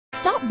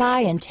Stop by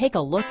and take a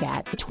look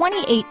at the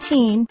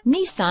 2018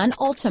 Nissan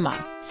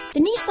Altima. The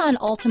Nissan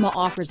Altima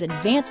offers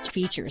advanced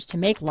features to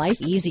make life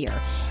easier,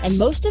 and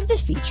most of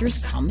the features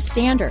come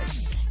standard.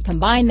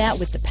 Combine that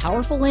with the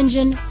powerful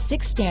engine,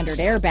 6 standard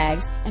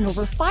airbags, and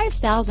over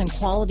 5,000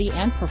 quality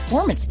and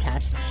performance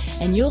tests,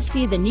 and you'll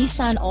see the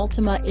Nissan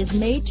Altima is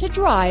made to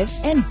drive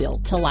and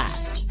built to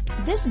last.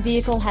 This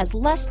vehicle has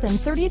less than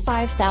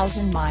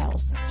 35,000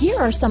 miles. Here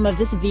are some of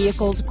this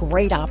vehicle's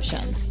great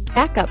options: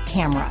 backup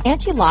camera,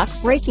 anti-lock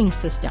braking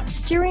system,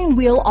 steering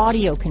wheel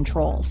audio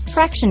controls,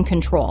 traction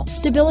control,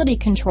 stability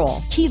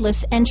control,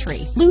 keyless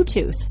entry,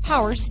 Bluetooth,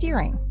 power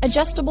steering,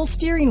 adjustable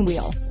steering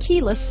wheel,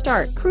 keyless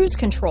start, cruise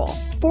control,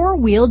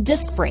 4-wheel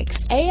disc brakes,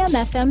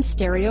 AM/FM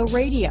stereo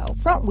radio,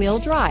 front-wheel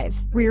drive,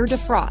 rear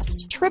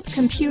defrost, trip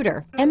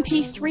computer,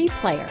 MP3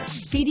 player,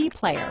 CD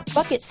player,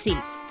 bucket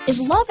seats. Is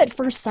love at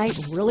first sight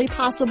really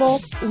possible?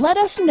 Let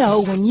us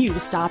know when you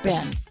stop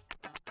in.